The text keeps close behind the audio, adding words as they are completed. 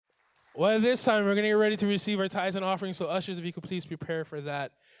Well, this time we're going to get ready to receive our tithes and offerings. So, ushers, if you could please prepare for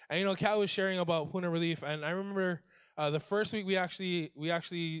that. And Cal was sharing about Puna Relief, and I remember the first week we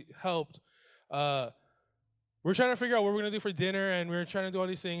actually helped. We're trying to figure out what we're going to do for dinner, and we were trying to do all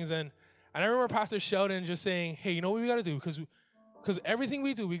these things. And I remember Pastor Sheldon just saying, "Hey, you know what we got to do? Because everything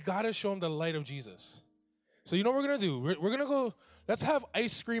we do, we got to show them the light of Jesus. So you know what we're going to do? We're going to go. Let's have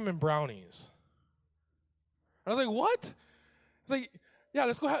ice cream and brownies." And I was like, "What?" It's like, yeah,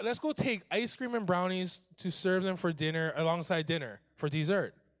 let's go take ice cream and brownies to serve them for dinner alongside dinner for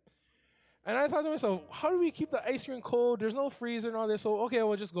dessert. And I thought to myself, how do we keep the ice cream cold? There's no freezer and all this. So okay,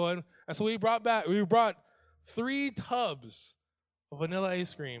 we'll just go in. And so we brought 3 tubs of vanilla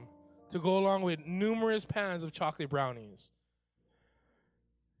ice cream to go along with numerous pans of chocolate brownies.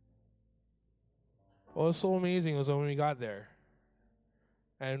 What was so amazing was when we got there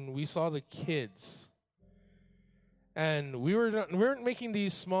and we saw the kids. And we weren't making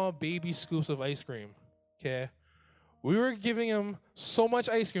these small baby scoops of ice cream, okay? We were giving them so much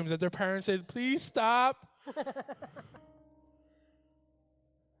ice cream that their parents said, "Please stop."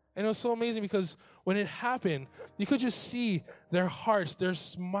 And it was so amazing because when it happened, you could just see their hearts, their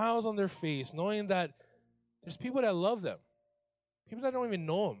smiles on their face, knowing that there's people that love them, people that don't even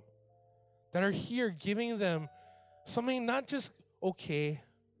know them, that are here giving them something not just okay,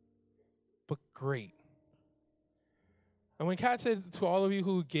 but great. And when Kat said to all of you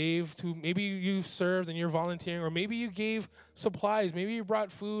who gave, to maybe you've served and you're volunteering, or maybe you gave supplies, maybe you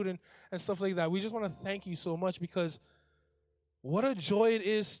brought food and stuff like that, we just want to thank you so much because what a joy it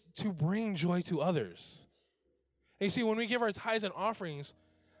is to bring joy to others. And you see, when we give our tithes and offerings,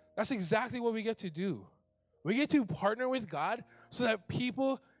 that's exactly what we get to do. We get to partner with God so that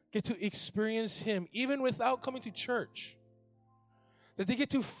people get to experience Him even without coming to church. That they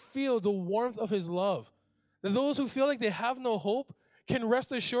get to feel the warmth of His love. That those who feel like they have no hope can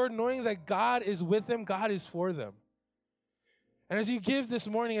rest assured knowing that God is with them, God is for them. And as you give this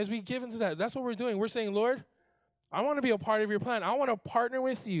morning, as we give into that, that's what we're doing. We're saying, Lord, I want to be a part of your plan. I want to partner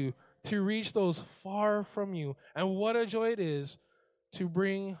with you to reach those far from you. And what a joy it is to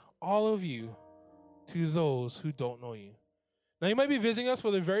bring all of you to those who don't know you. Now, you might be visiting us for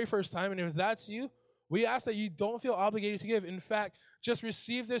the very first time, and if that's you, we ask that you don't feel obligated to give. In fact, just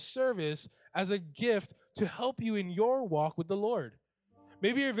receive this service as a gift to help you in your walk with the Lord.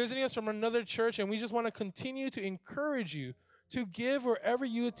 Maybe you're visiting us from another church, and we just want to continue to encourage you to give wherever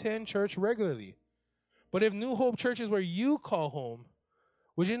you attend church regularly. But if New Hope Church is where you call home,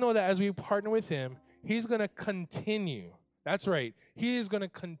 would you know that as we partner with Him, He's going to continue. That's right. He is going to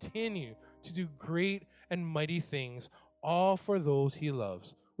continue to do great and mighty things, all for those He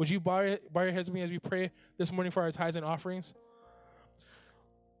loves. Would you bow your heads with me as we pray this morning for our tithes and offerings?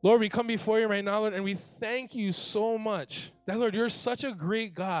 Lord, we come before you right now, Lord, and we thank you so much that, Lord, you're such a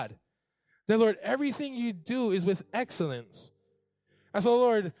great God. That, Lord, everything you do is with excellence. And so,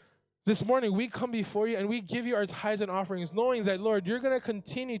 Lord, this morning we come before you and we give you our tithes and offerings, knowing that, Lord, you're going to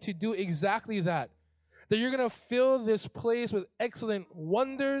continue to do exactly that. That you're going to fill this place with excellent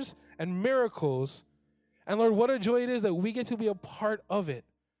wonders and miracles. And, Lord, what a joy it is that we get to be a part of it.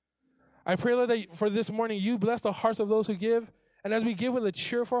 I pray, Lord, that for this morning you bless the hearts of those who give. And as we give with a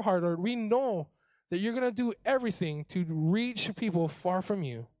cheerful heart, Lord, we know that you're going to do everything to reach people far from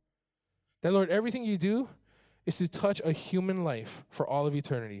you. That, Lord, everything you do is to touch a human life for all of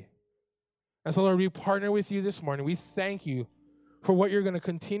eternity. And so, Lord, we partner with you this morning. We thank you for what you're going to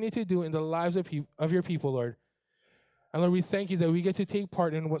continue to do in the lives of your people, Lord. And, Lord, we thank you that we get to take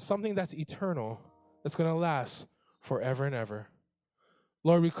part in something that's eternal, that's going to last forever and ever.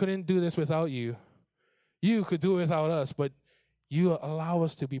 Lord, we couldn't do this without you. You could do it without us, but you allow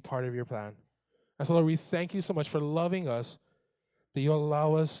us to be part of your plan. And so, Lord, we thank you so much for loving us, that you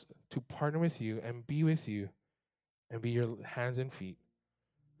allow us to partner with you and be with you and be your hands and feet.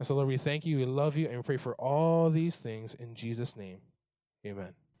 And so, Lord, we thank you, we love you, and we pray for all these things in Jesus' name.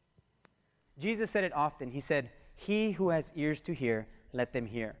 Amen. Jesus said it often. He said, "He who has ears to hear, let them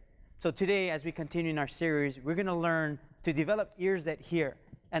hear." So today, as we continue in our series, we're going to learn to develop ears that hear.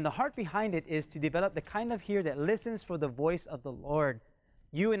 And the heart behind it is to develop the kind of ear that listens for the voice of the Lord.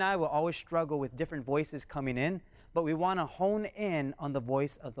 You and I will always struggle with different voices coming in, but we want to hone in on the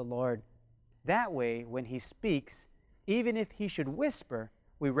voice of the Lord. That way, when He speaks, even if He should whisper,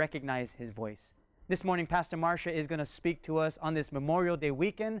 we recognize His voice. This morning, Pastor Marcia is going to speak to us on this Memorial Day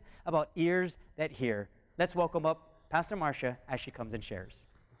weekend about ears that hear. Let's welcome up Pastor Marcia as she comes and shares.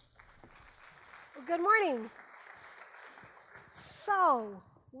 Well, good morning. So,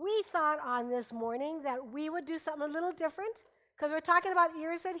 we thought on this morning that we would do something a little different because we're talking about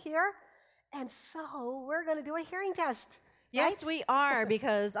ears that hear. And so we're going to do a hearing test. Yes, we are,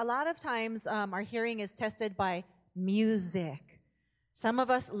 because a lot of times our hearing is tested by music. Some of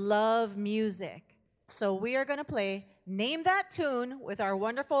us love music. So we are going to play Name That Tune with our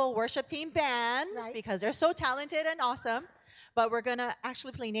wonderful worship team band, Right. because they're so talented and awesome. But we're going to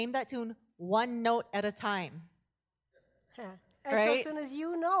actually play Name That Tune one note at a time. Huh. And so Right. as soon as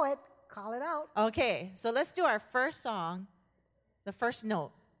you know it, call it out. Okay, so let's do our first song, the first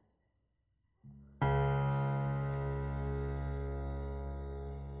note.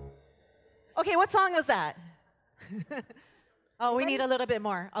 Okay, what song was that? Oh, we need a little bit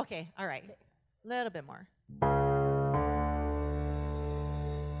more. Okay, all right. A little bit more.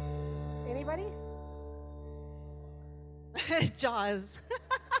 Anybody? Jaws.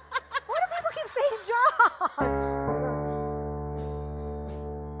 Why do people keep saying Jaws?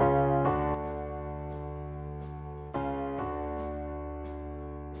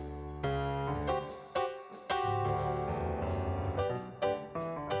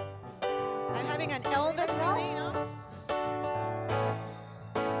 I'm having an Elvis feeling, you know?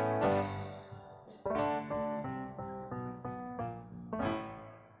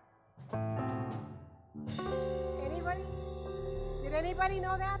 Anybody? Did anybody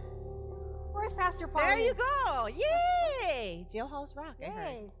know that? Where's Pastor Paul? There you go. Yay! Jailhouse Rock. I heard.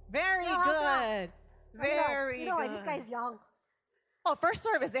 Yay. Very Jailhouse Rock. good. I know. Very You know, good. this guy's young. Oh, first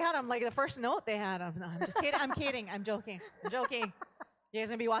service, they had him like the first note they had him. No, I'm just kidding. I'm kidding. I'm joking. I'm joking. You guys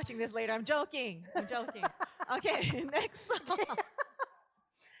gonna be watching this later. I'm joking. I'm joking. Okay, next song.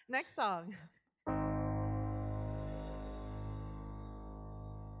 Next song.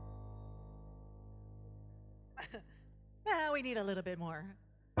 We need a little bit more.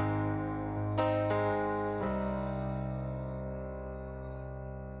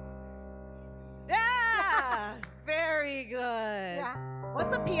 Yeah! Very good. Yeah.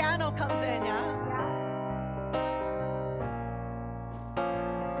 Once the piano comes in, yeah?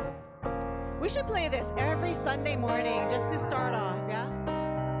 Yeah. We should play this every Sunday morning just to start off, yeah?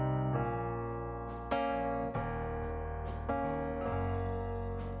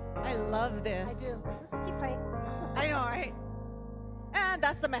 I love this. I do. Let's keep playing. I know, right? And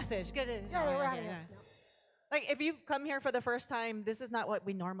that's the message. Good. Yeah, we're out of here. Like, if you've come here for the first time, this is not what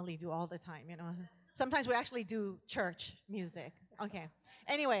we normally do all the time, you know? Sometimes we actually do church music. Okay.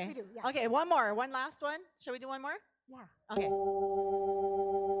 Anyway. We do, yeah. Okay, one more. One last one. Shall we do one more? Yeah. Okay.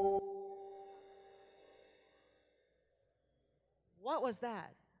 What was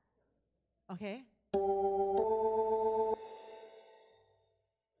that? Okay.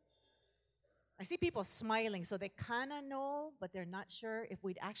 I see people smiling, so they kind of know, but they're not sure if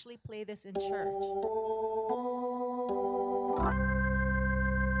we'd actually play this in church.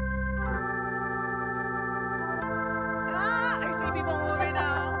 Ah, I see people moving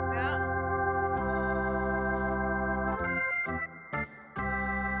now. Yeah.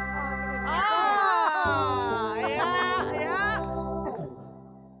 Ah, yeah.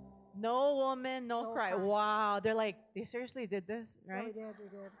 No woman, no No cry. cry. Wow, they're like, they seriously did this, Yeah, right? we did. We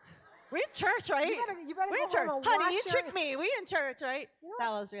did. We're in church, right? You better we go in church. home and Honey, wash you your- tricked me. We in church, right? You know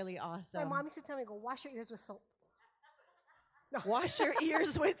That what? was really My awesome. mom used to tell me, go wash your ears with soap. Wash your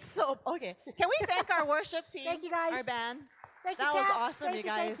ears with soap. Okay. Can we thank our worship team? Thank you, guys. Our band. Thank you, That was Kat. awesome, Thank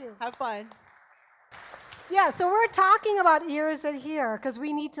you thank guys. you. Have fun. Yeah, so we're talking about ears that hear because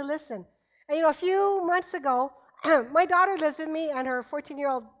we need to listen. And you know, a few months ago, my daughter lives with me and her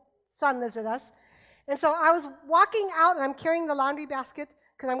 14-year-old son lives with us. And so I was walking out and I'm carrying the laundry basket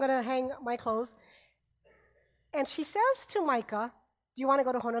because I'm going to hang my clothes. And she says to Micah, do you want to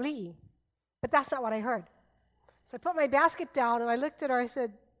go to Honolulu? But that's not what I heard. So I put my basket down and I looked at her. I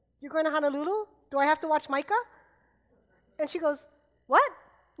said, you're going to Honolulu? Do I have to watch Micah? And she goes, what?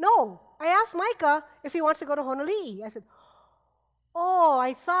 No. I asked Micah if he wants to go to Honolulu. I said, oh,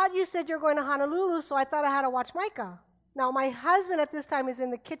 I thought you said you're going to Honolulu, so I thought I had to watch Micah. Now, my husband at this time is in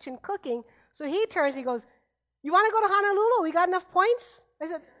the kitchen cooking, so he turns, he goes, you want to go to Honolulu? We got enough points? I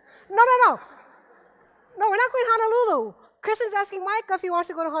said, no. No, we're not going to Honolulu. Kristen's asking Micah if he wants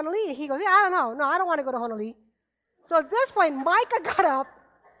to go to Honolulu. He goes, yeah, I don't know. No, I don't want to go to Honolulu. So at this point, Micah got up,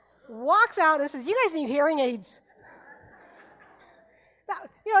 walks out, and says, you guys need hearing aids. Now,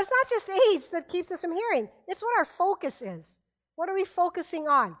 you know, it's not just age that keeps us from hearing. It's what our focus is. What are we focusing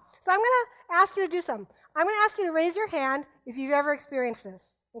on? So I'm going to ask you to do something. I'm going to ask you to raise your hand if you've ever experienced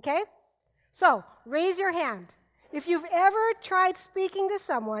this, okay? So raise your hand. If you've ever tried speaking to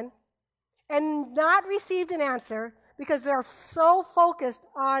someone and not received an answer because they're so focused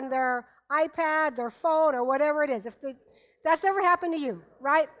on their iPad, their phone, or whatever it is, if that's ever happened to you,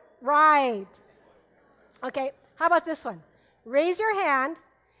 right? Right. Okay, how about this one? Raise your hand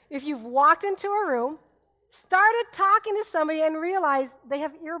if you've walked into a room started talking to somebody and realized they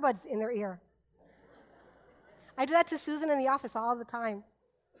have earbuds in their ear. I do that to Susan in the office all the time.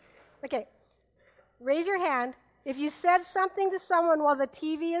 Okay, raise your hand if you said something to someone while the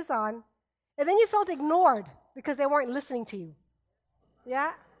TV is on, and then you felt ignored because they weren't listening to you.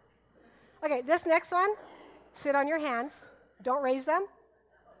 Yeah? Okay, this next one, sit on your hands. Don't raise them.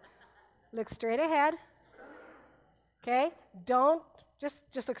 Look straight ahead. Okay? Don't,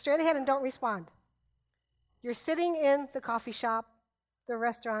 just look straight ahead and don't respond. You're sitting in the coffee shop, the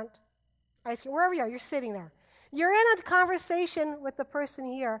restaurant, ice cream, wherever you are, you're sitting there. You're in a conversation with the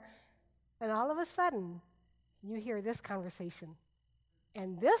person here, and all of a sudden, you hear this conversation.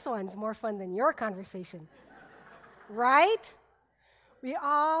 And this one's more fun than your conversation. Right? We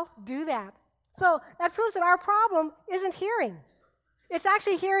all do that. So that proves that our problem isn't hearing. It's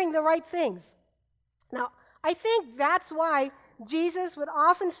actually hearing the right things. Now, I think that's why Jesus would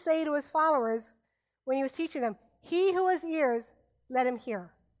often say to his followers when he was teaching them, "He who has ears, let him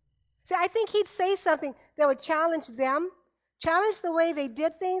hear." See, I think he'd say something that would challenge them, challenge the way they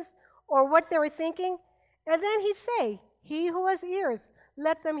did things or what they were thinking, and then he'd say, "He who has ears,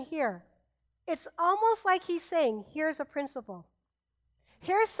 let them hear." It's almost like he's saying, here's a principle.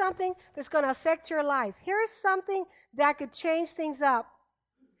 Here's something that's going to affect your life. Here's something that could change things up.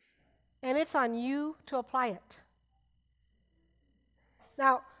 And it's on you to apply it.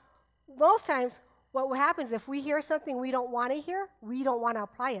 Now, most times, what happens if we hear something we don't want to hear, we don't want to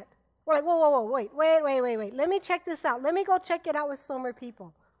apply it. We're like, whoa, wait. Let me check this out. Let me go check it out with some more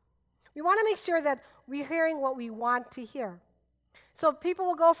people. We want to make sure that we're hearing what we want to hear. So people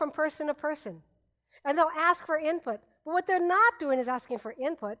will go from person to person, and they'll ask for input. But what they're not doing is asking for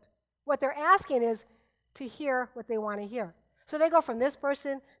input. What they're asking is to hear what they want to hear. So they go from this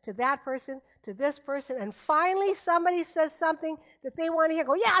person to that person to this person, and finally somebody says something that they want to hear.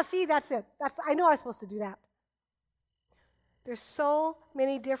 Go, yeah, see, that's it. I know I was supposed to do that. There's so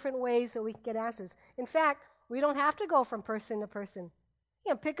many different ways that we can get answers. In fact, we don't have to go from person to person.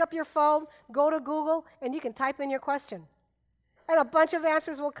 You can pick up your phone, go to Google, and you can type in your question. And a bunch of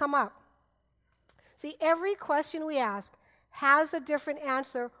answers will come up. See, every question we ask has a different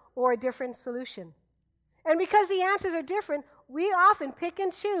answer or a different solution. And because the answers are different, we often pick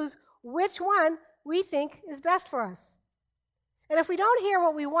and choose which one we think is best for us. And if we don't hear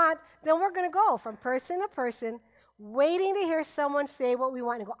what we want, then we're going to go from person to person, waiting to hear someone say what we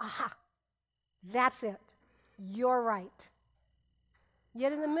want and go, aha, that's it. You're right.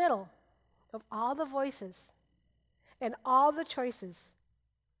 Yet in the middle of all the voices and all the choices,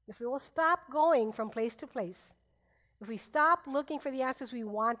 if we will stop going from place to place, if we stop looking for the answers we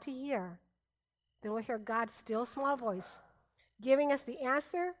want to hear, then we'll hear God's still small voice giving us the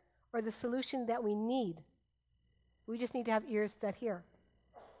answer or the solution that we need. We just need to have ears that hear.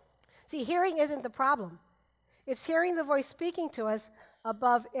 See, hearing isn't the problem. It's hearing the voice speaking to us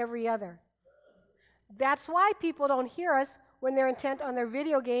above every other. That's why people don't hear us when they're intent on their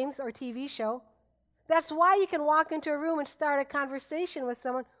video games or TV show. That's why you can walk into a room and start a conversation with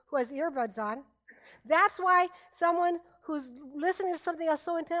someone who has earbuds on. That's why someone who's listening to something else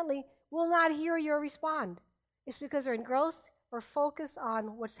so intently will not hear you or respond. It's because they're engrossed or focused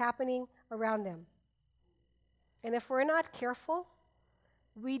on what's happening around them. And if we're not careful,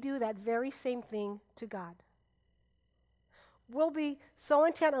 we do that very same thing to God. We'll be so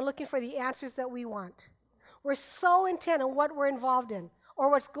intent on looking for the answers that we want. We're so intent on what we're involved in or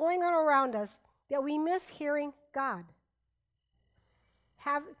what's going on around us that we miss hearing God.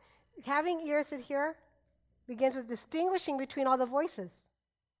 Having ears that hear begins with distinguishing between all the voices.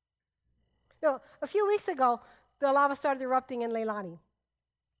 A few weeks ago, the lava started erupting in Leilani.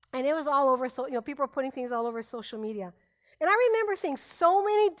 And it was all over, people were putting things all over social media. And I remember seeing so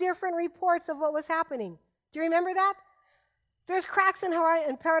many different reports of what was happening. Do you remember that? There's cracks in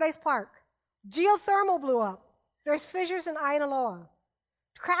Paradise Park. Geothermal blew up. There's fissures in Ainaloa.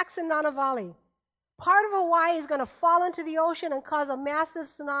 Cracks in Nana Valley. Part of Hawaii is going to fall into the ocean and cause a massive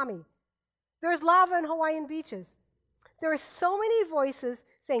tsunami. There's lava in Hawaiian beaches. There are so many voices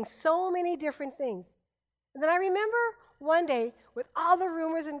saying so many different things. And then I remember one day, with all the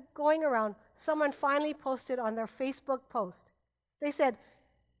rumors going around, someone finally posted on their Facebook post. They said,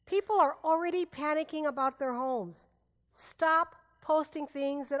 people are already panicking about their homes. Stop posting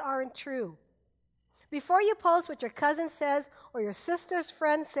things that aren't true. Before you post what your cousin says or your sister's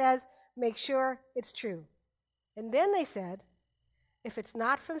friend says, make sure it's true. And then they said, if it's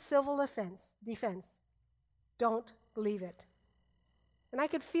not from civil defense, don't believe it. And I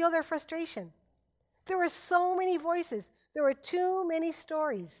could feel their frustration. There were so many voices. There were too many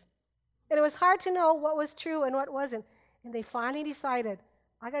stories. And it was hard to know what was true and what wasn't. And they finally decided,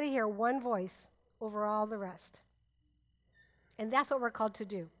 I got to hear one voice, over all the rest. And that's what we're called to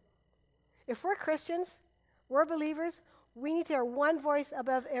do. If we're Christians, we're believers, we need to hear one voice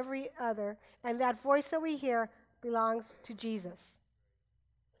above every other, and that voice that we hear belongs to Jesus.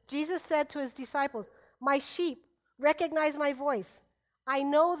 Jesus said to his disciples, "My sheep recognize my voice. I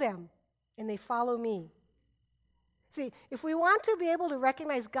know them, and they follow me." See, if we want to be able to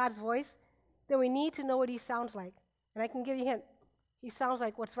recognize God's voice, then we need to know what he sounds like. And I can give you a hint. He sounds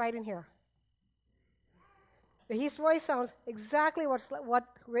like what's right in here. His voice sounds exactly what's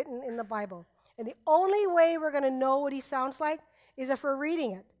written in the Bible. And the only way we're going to know what he sounds like is if we're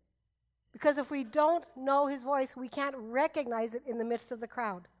reading it. Because if we don't know his voice, we can't recognize it in the midst of the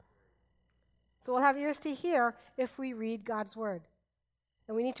crowd. So we'll have ears to hear if we read God's word.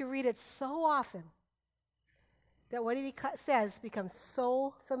 And we need to read it so often that what he says becomes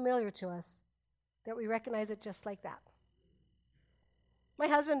so familiar to us that we recognize it just like that. My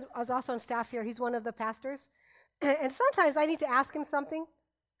husband was also on staff here. He's one of the pastors. And sometimes I need to ask him something,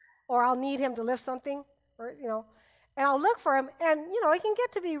 or I'll need him to lift something, or, and I'll look for him, and, it can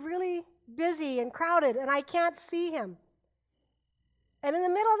get to be really busy and crowded, and I can't see him. And in the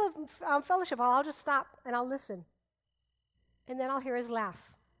middle of the fellowship hall, I'll just stop, and I'll listen. And then I'll hear his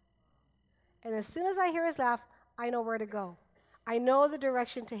laugh. And as soon as I hear his laugh, I know where to go. I know the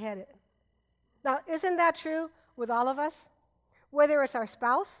direction to head it. Now, isn't that true with all of us? Whether it's our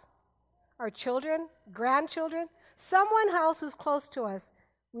spouse, our children, grandchildren, someone else who's close to us,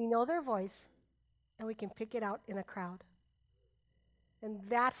 we know their voice, and we can pick it out in a crowd. And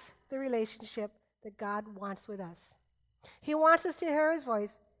that's the relationship that God wants with us. He wants us to hear his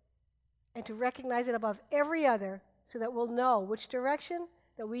voice and to recognize it above every other so that we'll know which direction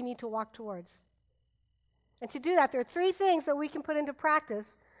that we need to walk towards. And to do that, there are 3 things that we can put into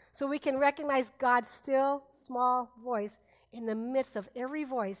practice so we can recognize God's still, small voice in the midst of every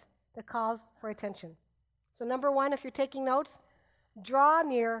voice that calls for attention. So number 1, if you're taking notes, draw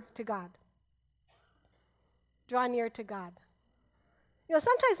near to God. Draw near to God.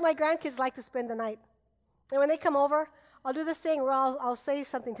 Sometimes my grandkids like to spend the night. And when they come over, I'll do this thing where I'll say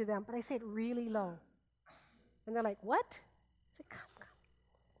something to them, but I say it really low. And they're like, "What?" I say, "Come."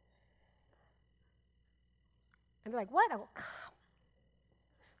 And they're like, "What?" I go, "Come."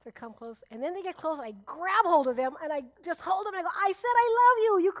 So they come close, and then they get close, and I grab hold of them, and I just hold them, and I go, "I said I love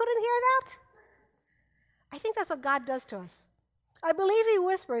you. You couldn't hear that?" I think that's what God does to us. I believe he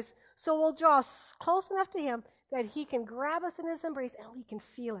whispers, so we'll draw close enough to him that he can grab us in his embrace, and we can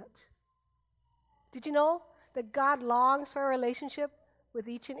feel it. Did you know that God longs for a relationship with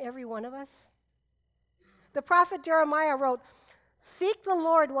each and every one of us? The prophet Jeremiah wrote, "Seek the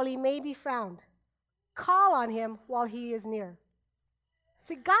Lord while he may be found. Call on him while he is near."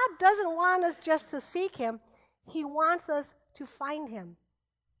 See, God doesn't want us just to seek him. He wants us to find him.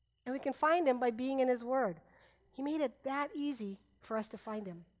 And we can find him by being in his word. He made it that easy for us to find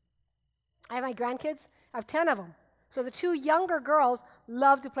him. I have my grandkids. I have 10 of them. So the 2 younger girls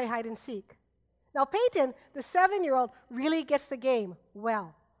love to play hide and seek. Now, Peyton, the 7-year-old, really gets the game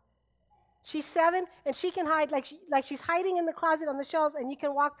well. She's 7, and she can hide like she's hiding in the closet on the shelves, and you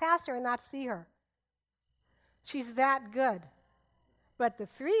can walk past her and not see her. She's that good. But the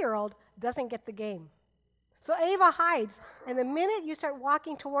 3-year-old doesn't get the game. So Ava hides, and the minute you start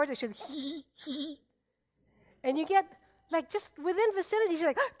walking towards her, she's hee, hee. And you get, just within vicinity, she's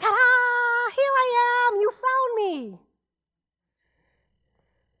like, "Ta-da! Here I am! You found me!"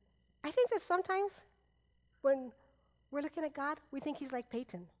 I think that sometimes when we're looking at God, we think he's like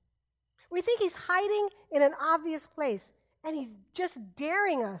Peyton. We think he's hiding in an obvious place, and he's just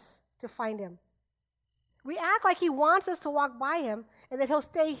daring us to find him. We act like he wants us to walk by him and that he'll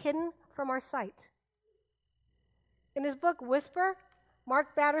stay hidden from our sight. In his book, Whisper,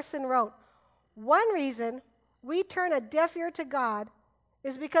 Mark Batterson wrote, "One reason we turn a deaf ear to God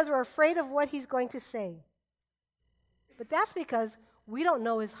is because we're afraid of what he's going to say. But that's because we don't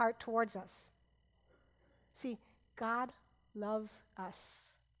know his heart towards us." See, God loves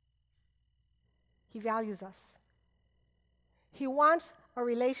us. He values us. He wants a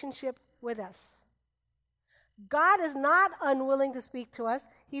relationship with us. God is not unwilling to speak to us.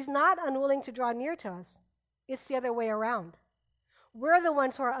 He's not unwilling to draw near to us. It's the other way around. We're the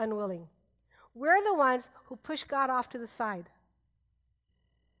ones who are unwilling. We're the ones who push God off to the side.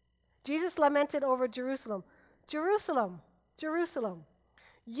 Jesus lamented over Jerusalem. "Jerusalem, Jerusalem,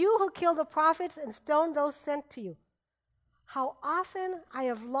 you who kill the prophets and stone those sent to you. How often I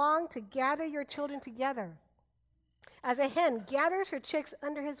have longed to gather your children together, as a hen gathers her chicks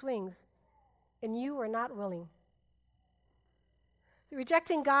under his wings, and you were not willing."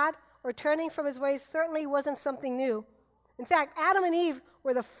 Rejecting God or turning from his ways certainly wasn't something new. In fact, Adam and Eve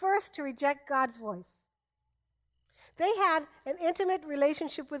were the first to reject God's voice. They had an intimate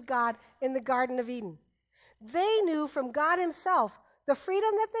relationship with God in the Garden of Eden. They knew from God himself the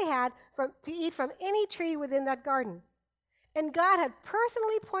freedom that they had to eat from any tree within that garden. And God had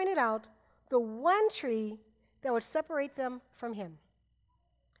personally pointed out the one tree that would separate them from him.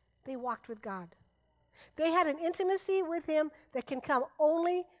 They walked with God. They had an intimacy with him that can come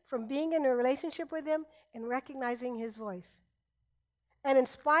only from being in a relationship with him and recognizing his voice. And in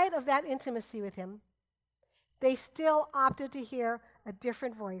spite of that intimacy with him, they still opted to hear a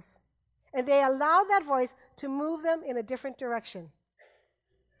different voice. And they allowed that voice to move them in a different direction.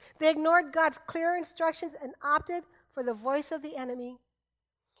 They ignored God's clear instructions and opted for the voice of the enemy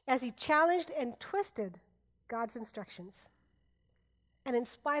as he challenged and twisted God's instructions. And in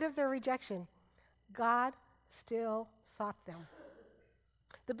spite of their rejection, God still sought them.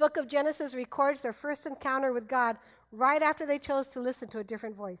 The book of Genesis records their first encounter with God right after they chose to listen to a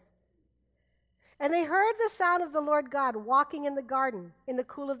different voice. And they heard the sound of the Lord God walking in the garden in the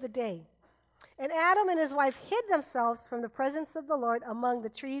cool of the day. And Adam and his wife hid themselves from the presence of the Lord among the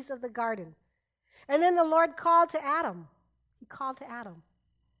trees of the garden. And then the Lord called to Adam. He called to Adam.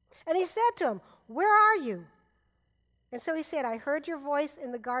 And he said to him, "Where are you?" And so he said, "I heard your voice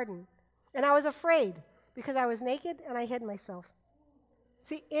in the garden, and I was afraid because I was naked and I hid myself."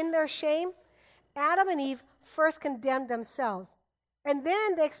 See, in their shame, Adam and Eve first condemned themselves, and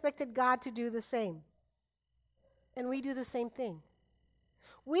then they expected God to do the same. And we do the same thing.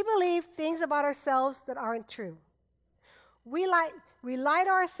 We believe things about ourselves that aren't true. We lie to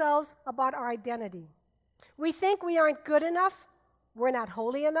ourselves about our identity. We think we aren't good enough, we're not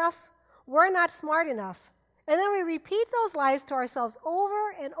holy enough, we're not smart enough. And then we repeat those lies to ourselves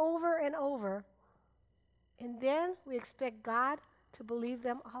over and over and over. And then we expect God to believe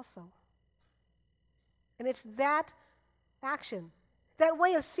them also. And it's that action, that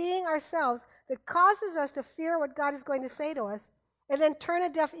way of seeing ourselves, that causes us to fear what God is going to say to us and then turn a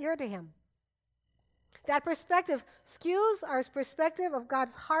deaf ear to him. That perspective skews our perspective of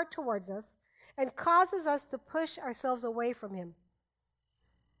God's heart towards us and causes us to push ourselves away from him.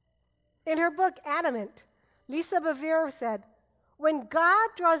 In her book, Adamant, Lisa Bevere said, "When God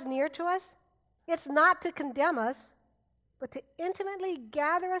draws near to us, it's not to condemn us, but to intimately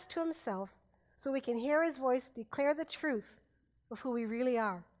gather us to himself so we can hear his voice declare the truth of who we really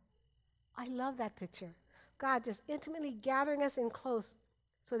are." I love that picture. God just intimately gathering us in close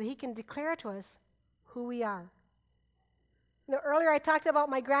so that he can declare to us who we are. You know, earlier I talked about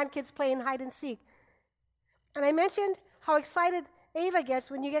my grandkids playing hide and seek. And I mentioned how excited Ava gets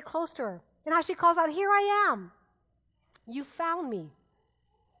when you get close to her and how she calls out, "Here I am. You found me."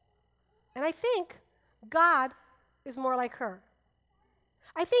 And I think God is more like her.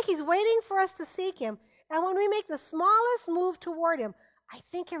 I think he's waiting for us to seek him. And when we make the smallest move toward him, I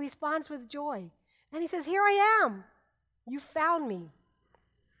think he responds with joy. And he says, "Here I am. You found me."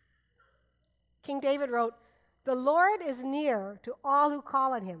 King David wrote, "The Lord is near to all who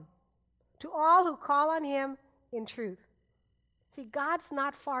call on him, to all who call on him in truth." See, God's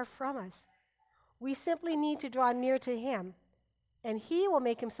not far from us. We simply need to draw near to him, and he will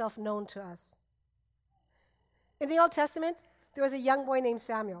make himself known to us. In the Old Testament, there was a young boy named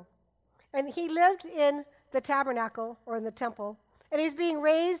Samuel, and he lived in the tabernacle, or in the temple, and he was being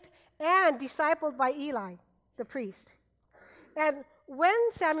raised and discipled by Eli, the priest. And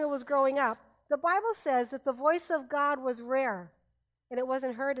when Samuel was growing up, the Bible says that the voice of God was rare, and it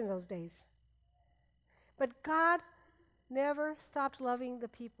wasn't heard in those days. But God never stopped loving the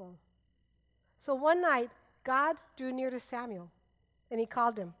people. So one night, God drew near to Samuel, and he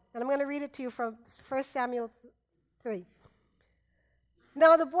called him. And I'm going to read it to you from 1 Samuel 3.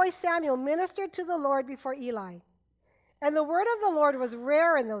 "Now the boy Samuel ministered to the Lord before Eli. And the word of the Lord was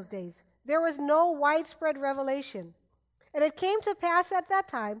rare in those days. There was no widespread revelation. And it came to pass at that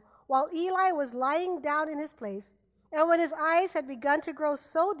time, while Eli was lying down in his place, and when his eyes had begun to grow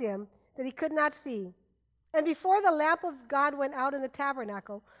so dim that he could not see, and before the lamp of God went out in the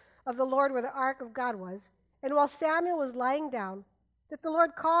tabernacle of the Lord where the ark of God was, and while Samuel was lying down, that the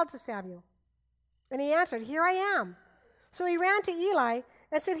Lord called to Samuel. And he answered, 'Here I am.' So he ran to Eli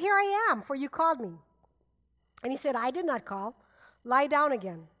and said, 'Here I am, for you called me.' And he said, 'I did not call. Lie down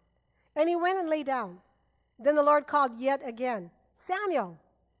again.' And he went and lay down. Then the Lord called yet again, 'Samuel.'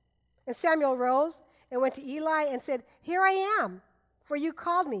 And Samuel rose and went to Eli and said, 'Here I am, for you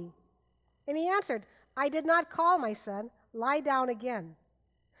called me.' And he answered, 'I did not call, my son. Lie down again.'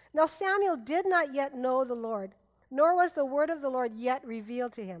 Now Samuel did not yet know the Lord, nor was the word of the Lord yet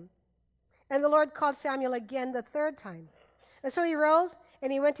revealed to him. And the Lord called Samuel again the third time. And so he rose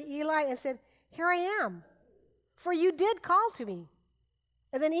and he went to Eli and said, 'Here I am, for you did call to me.'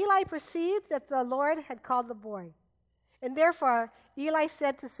 And then Eli perceived that the Lord had called the boy. And therefore Eli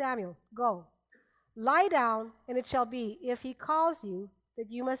said to Samuel, Go, lie down, and it shall be, if he calls you,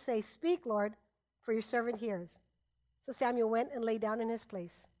 that you must say, Speak, Lord, for your servant hears. So Samuel went and lay down in his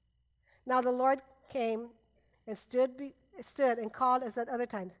place. Now the Lord came and stood and called as at other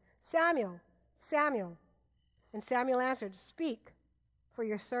times, Samuel, Samuel. And Samuel answered, Speak, for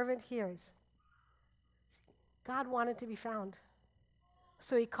your servant hears. God wanted to be found.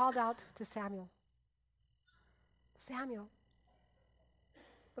 So he called out to Samuel, Samuel.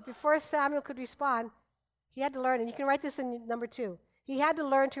 But before Samuel could respond, he had to learn, and you can write this in number 2, he had to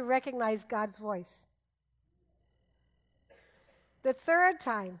learn to recognize God's voice. The third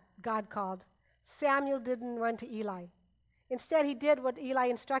time God called, Samuel didn't run to Eli. Instead, he did what Eli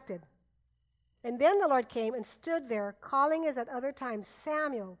instructed. And then the Lord came and stood there, calling as at other times,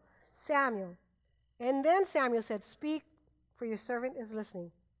 Samuel, Samuel. And then Samuel said, Speak, for your servant is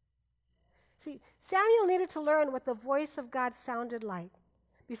listening. See, Samuel needed to learn what the voice of God sounded like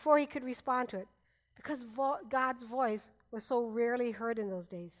before he could respond to it, because God's voice was so rarely heard in those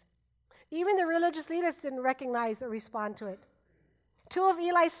days. Even the religious leaders didn't recognize or respond to it. 2 of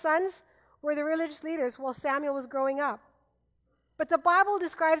Eli's sons were the religious leaders while Samuel was growing up. But the Bible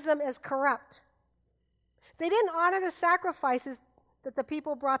describes them as corrupt. They didn't honor the sacrifices that the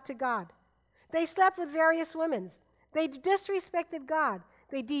people brought to God. They slept with various women. They disrespected God.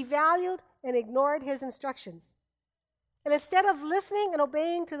 They devalued and ignored his instructions. And instead of listening and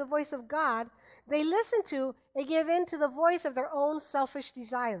obeying to the voice of God, they listened to and gave in to the voice of their own selfish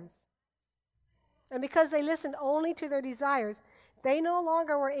desires. And because they listened only to their desires, they no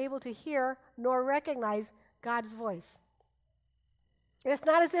longer were able to hear nor recognize God's voice. And it's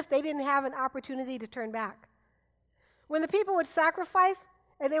not as if they didn't have an opportunity to turn back. When the people would sacrifice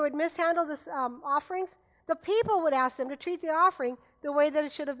and they would mishandle the offerings, the people would ask them to treat the offering the way that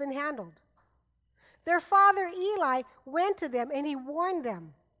it should have been handled. Their father Eli went to them and he warned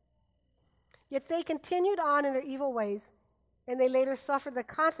them. Yet they continued on in their evil ways, and they later suffered the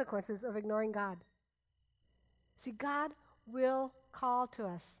consequences of ignoring God. See, God will call to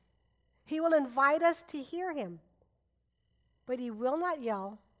us. He will invite us to hear him, but he will not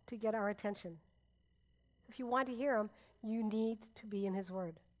yell to get our attention. If you want to hear him, you need to be in his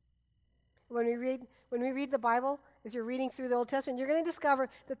word. When we read the Bible, as you're reading through the Old Testament, you're going to discover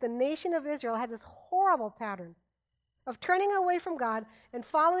that the nation of Israel had this horrible pattern of turning away from God and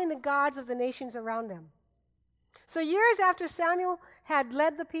following the gods of the nations around them. So years after Samuel had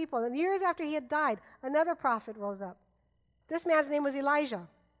led the people, and years after he had died, another prophet rose up. This man's name was Elijah.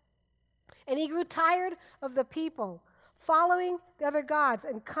 And he grew tired of the people following the other gods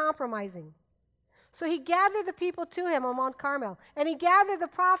and compromising. So he gathered the people to him on Mount Carmel, and he gathered the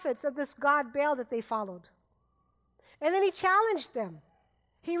prophets of this god Baal that they followed. And then he challenged them.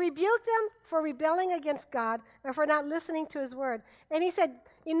 He rebuked them for rebelling against God and for not listening to his word. And he said,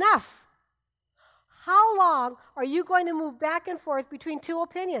 Enough! How long are you going to move back and forth between two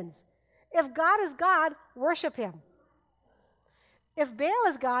opinions? If God is God, worship him. If Baal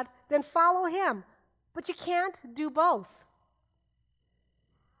is God, then follow him. But you can't do both.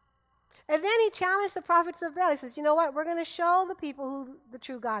 And then he challenged the prophets of Baal. He says, you know what? We're going to show the people who the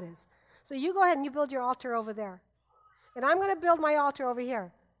true God is. So you go ahead and you build your altar over there. And I'm going to build my altar over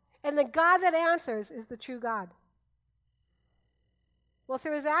here. And the God that answers is the true God. Well,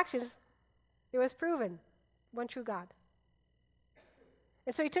 through his actions, it was proven, one true God.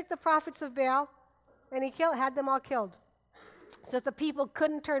 And so he took the prophets of Baal and he had them all killed, so that the people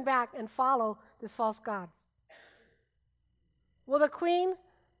couldn't turn back and follow this false god. Well, the queen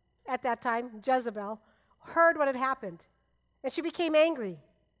at that time, Jezebel, heard what had happened, and she became angry,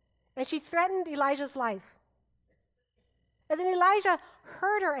 and she threatened Elijah's life. And then Elijah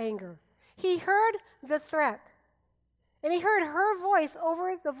heard her anger. He heard the threat, and he heard her voice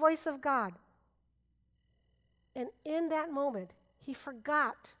over the voice of God. And in that moment, he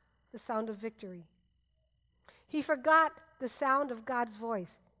forgot the sound of victory. He forgot the sound of God's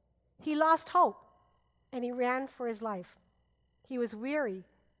voice. He lost hope, and he ran for his life. He was weary,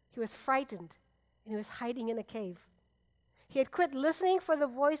 he was frightened, and he was hiding in a cave. He had quit listening for the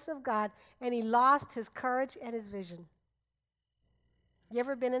voice of God, and he lost his courage and his vision. You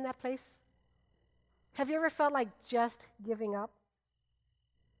ever been in that place? Have you ever felt like just giving up?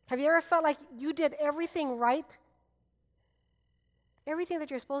 Have you ever felt like you did everything right? Everything that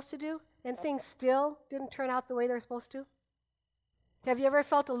you're supposed to do, and things still didn't turn out the way they're supposed to? Have you ever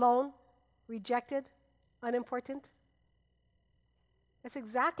felt alone, rejected, unimportant? That's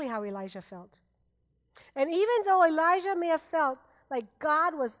exactly how Elijah felt. And even though Elijah may have felt like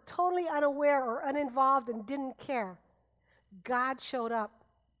God was totally unaware or uninvolved and didn't care, God showed up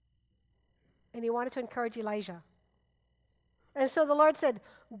and he wanted to encourage Elijah. And so the Lord said,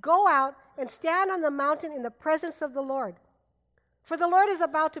 "Go out and stand on the mountain in the presence of the Lord, for the Lord is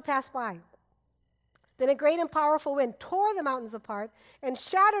about to pass by." Then a great and powerful wind tore the mountains apart and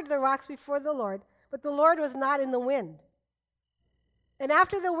shattered the rocks before the Lord, but the Lord was not in the wind. And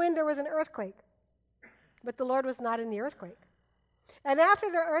after the wind there was an earthquake, but the Lord was not in the earthquake. And after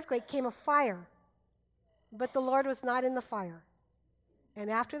the earthquake came a fire, but the Lord was not in the fire.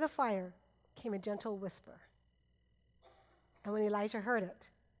 And after the fire came a gentle whisper. And when Elijah heard it,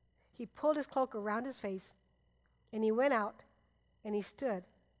 he pulled his cloak around his face, and he went out, and he stood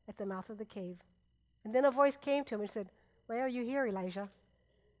at the mouth of the cave. And then a voice came to him and said, "Why are you here, Elijah?"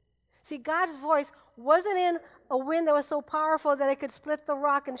 See, God's voice wasn't in a wind that was so powerful that it could split the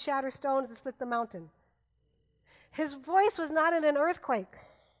rock and shatter stones and split the mountain. His voice was not in an earthquake.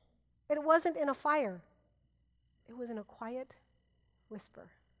 It wasn't in a fire. It was in a quiet whisper.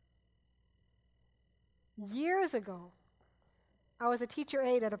 Years ago, I was a teacher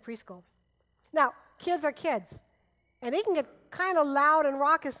aide at a preschool. Now, kids are kids, and they can get kind of loud and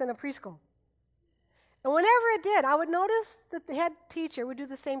raucous in a preschool. And whenever it did, I would notice that the head teacher would do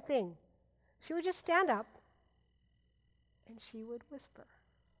the same thing. She would just stand up, and she would whisper,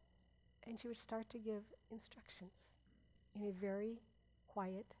 and she would start to give instructions in a very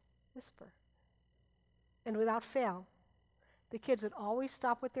quiet whisper. And without fail, the kids would always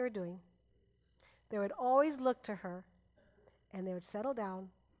stop what they were doing. They would always look to her, and they would settle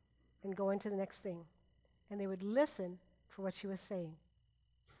down and go into the next thing. And they would listen for what she was saying.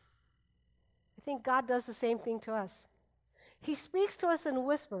 I think God does the same thing to us. He speaks to us in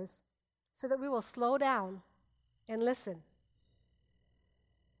whispers so that we will slow down and listen.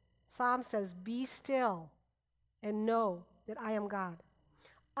 Psalm says, "Be still and know that I am God.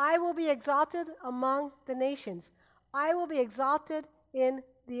 I will be exalted among the nations. I will be exalted in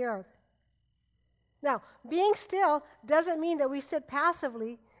the earth." Now, being still doesn't mean that we sit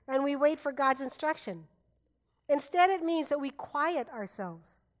passively and we wait for God's instruction. Instead, it means that we quiet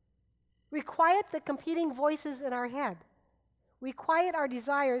ourselves. We quiet the competing voices in our head. We quiet our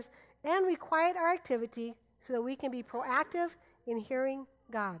desires, and we quiet our activity so that we can be proactive in hearing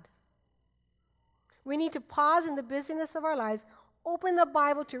God. We need to pause in the busyness of our lives, open the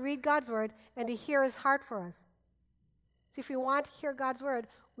Bible to read God's word, and to hear his heart for us. See, if we want to hear God's word,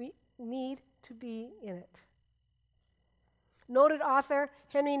 we need to be in it. Noted author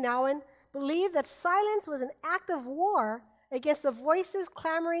Henry Nouwen believed that silence was an act of war against the voices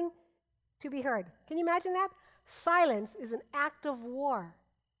clamoring to be heard. Can you imagine that? Silence is an act of war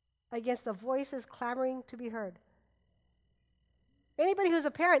against the voices clamoring to be heard. Anybody who's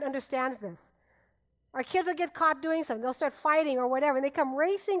a parent understands this. Our kids will get caught doing something. They'll start fighting or whatever, and they come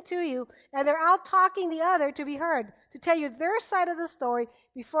racing to you, and they're out talking the other to be heard, to tell you their side of the story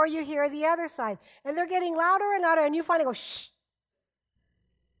before you hear the other side. And they're getting louder and louder, and you finally go, "Shh."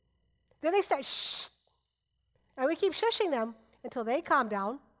 Then they start, "Shh." And we keep shushing them until they calm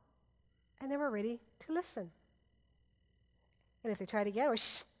down, and then we're ready to listen. And if they try it again, we're,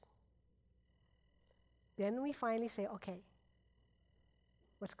 "Shh." Then we finally say, "Okay,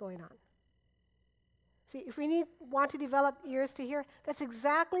 what's going on?" See, if we want to develop ears to hear, that's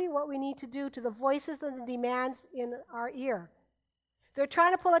exactly what we need to do to the voices and the demands in our ear. They're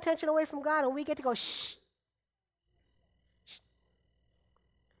trying to pull attention away from God, and we get to go, "Shh." Shh.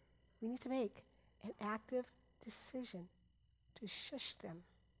 We need to make an active decision to shush them,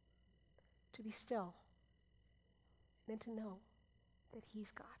 to be still, and then to know that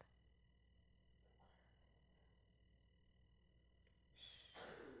he's God.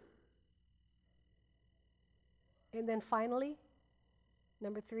 And then finally,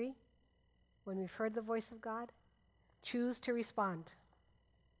 number 3, when we've heard the voice of God, choose to respond.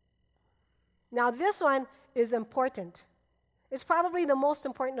 Now, this one is important. It's probably the most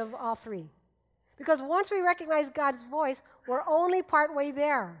important of all 3. Because once we recognize God's voice, we're only partway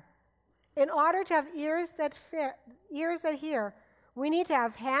there. In order to have ears that hear, we need to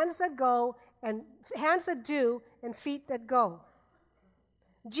have hands that go, and hands that do, and feet that go.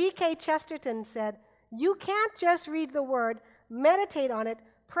 G.K. Chesterton said, "You can't just read the word, meditate on it,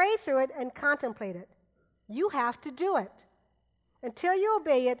 pray through it, and contemplate it. You have to do it. Until you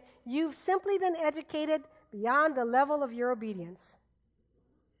obey it, you've simply been educated beyond the level of your obedience."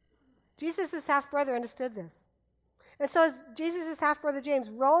 Jesus' half-brother understood this. And so Jesus' half-brother James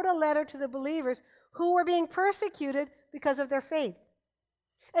wrote a letter to the believers who were being persecuted because of their faith.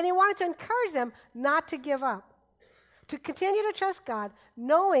 And he wanted to encourage them not to give up, to continue to trust God,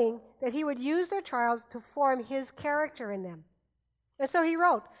 knowing that he would use their trials to form his character in them. And so he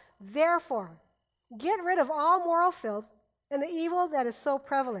wrote, "Therefore, get rid of all moral filth and the evil that is so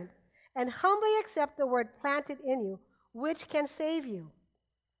prevalent, and humbly accept the word planted in you, which can save you.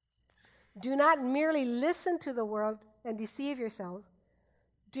 Do not merely listen to the world and deceive yourselves.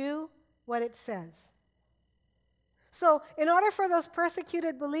 Do what it says. So, in order for those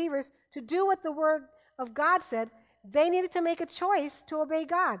persecuted believers to do what the word of God said, they needed to make a choice to obey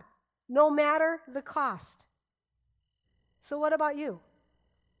God, no matter the cost. So what about you?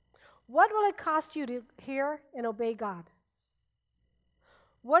 What will it cost you to hear and obey God?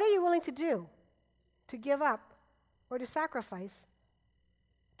 What are you willing to do, to give up, or to sacrifice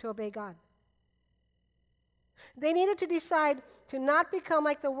to obey God? They needed to decide to not become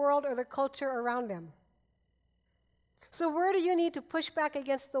like the world or the culture around them. So where do you need to push back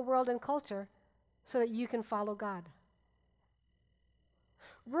against the world and culture so that you can follow God?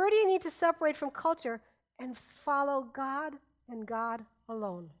 Where do you need to separate from culture and follow God and God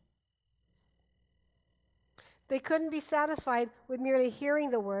alone? They couldn't be satisfied with merely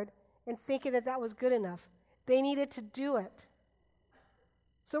hearing the word and thinking that that was good enough. They needed to do it.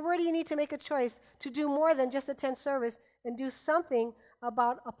 So where do you need to make a choice to do more than just attend service and do something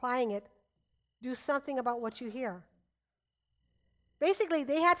about applying it? Do something about what you hear. Basically,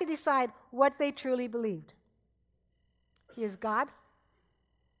 they had to decide what they truly believed. He is God.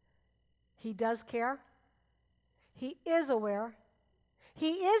 He does care. He is aware.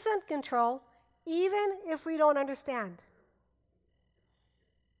 He is in control, even if we don't understand.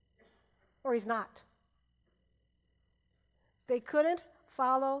 Or he's not. They couldn't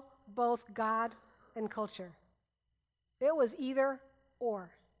follow both God and culture. It was either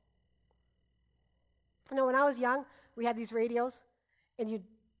or. You know, when I was young, we had these radios, and you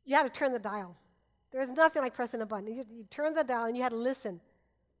had to turn the dial. There was nothing like pressing a button. You turn the dial, and you had to listen.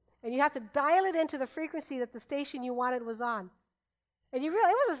 And you had to dial it into the frequency that the station you wanted was on. And you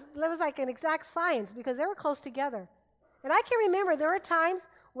really, it was like an exact science because they were close together. And I can remember there were times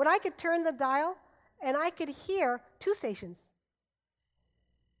when I could turn the dial and I could hear two stations.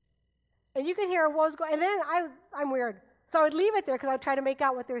 And you could hear what was going, and then I'm weird. So I would leave it there because I would try to make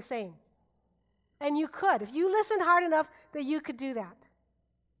out what they were saying. And you could. If you listened hard enough, that you could do that.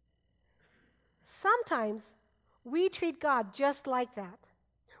 Sometimes we treat God just like that.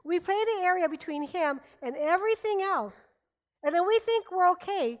 We play the area between him and everything else. And then we think we're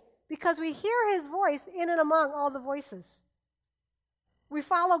okay because we hear his voice in and among all the voices. We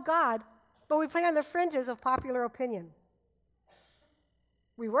follow God, but we play on the fringes of popular opinion.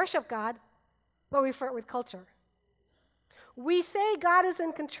 We worship God, but we flirt with culture. We say God is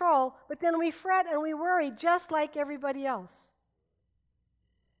in control, but then we fret and we worry just like everybody else.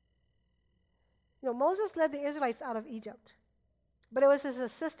 You know, Moses led the Israelites out of Egypt, but it was his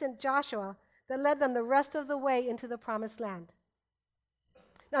assistant Joshua that led them the rest of the way into the promised land.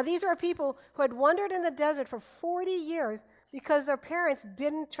 Now, these were people who had wandered in the desert for 40 years because their parents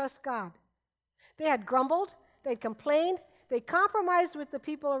didn't trust God. They had grumbled, they'd complained, they compromised with the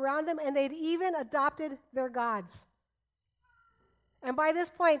people around them, and they'd even adopted their gods. And by this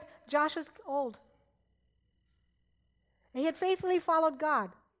point, Joshua's old. And he had faithfully followed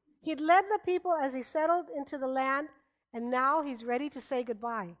God. He had led the people as they settled into the land, and now he's ready to say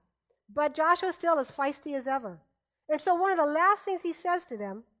goodbye. But Joshua is still as feisty as ever. And so one of the last things he says to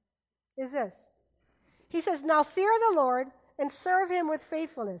them is this. He says, "Now fear the Lord and serve him with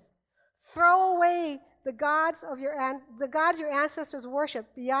faithfulness. Throw away the gods your ancestors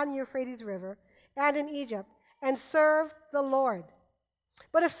worshipped beyond the Euphrates River and in Egypt, and serve the Lord.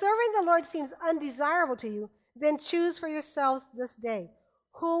 But if serving the Lord seems undesirable to you, then choose for yourselves this day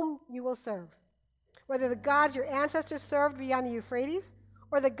whom you will serve, whether the gods your ancestors served beyond the Euphrates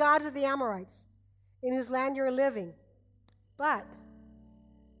or the gods of the Amorites, in whose land you are living. But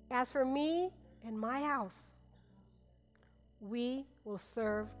as for me and my house, we will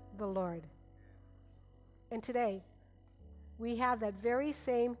serve the Lord." And today, we have that very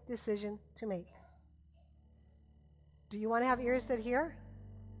same decision to make. Do you want to have ears that hear?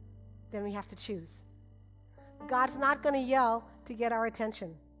 Then we have to choose. God's not going to yell to get our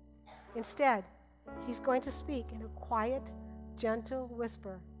attention. Instead, he's going to speak in a quiet, gentle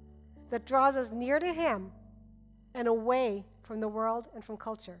whisper that draws us near to him and away from the world and from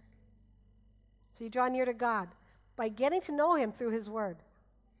culture. So you draw near to God by getting to know him through his word.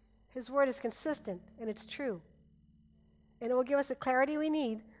 His word is consistent and it's true. And it will give us the clarity we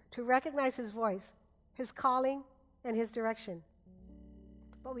need to recognize his voice, his calling, and his direction.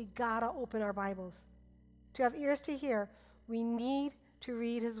 But we gotta open our Bibles. To have ears to hear, we need to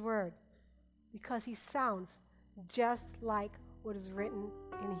read his word because he sounds just like what is written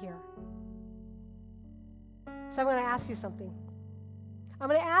in here. So I'm going to ask you something. I'm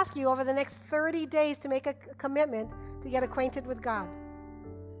going to ask you over the next 30 days to make a commitment to get acquainted with God.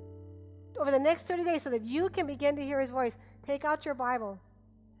 over the next 30 days so that you can begin to hear his voice, take out your Bible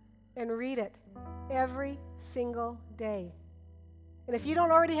and read it every single day. And if you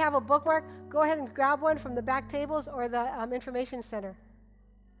don't already have a bookmark, go ahead and grab one from the back tables or the information center.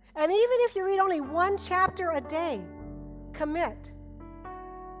 And even if you read only one chapter a day, commit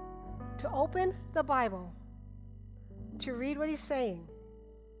to open the Bible, to read what he's saying.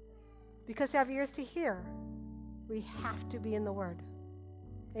 Because to have ears to hear, we have to be in the Word.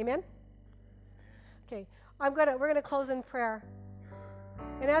 Amen? Okay, we're gonna close in prayer.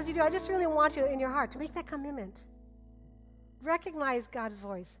 And as you do, I just really want you in your heart to make that commitment. Recognize God's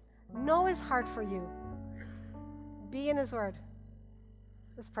voice. Know his heart for you. Be in his Word.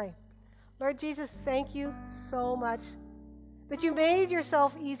 Let's pray. Lord Jesus, thank you so much that you made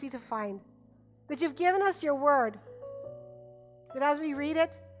yourself easy to find, that you've given us your Word, that as we read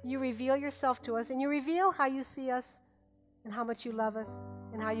it, you reveal yourself to us, and you reveal how you see us and how much you love us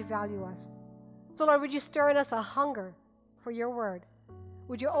and how you value us. So, Lord, would you stir in us a hunger for your Word?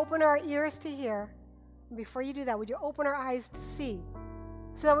 Would you open our ears to hear? And before you do that, would you open our eyes to see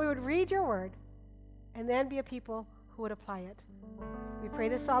so that we would read your Word and then be a people who would apply it? We pray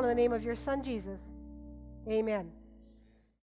this all in the name of your Son, Jesus. Amen.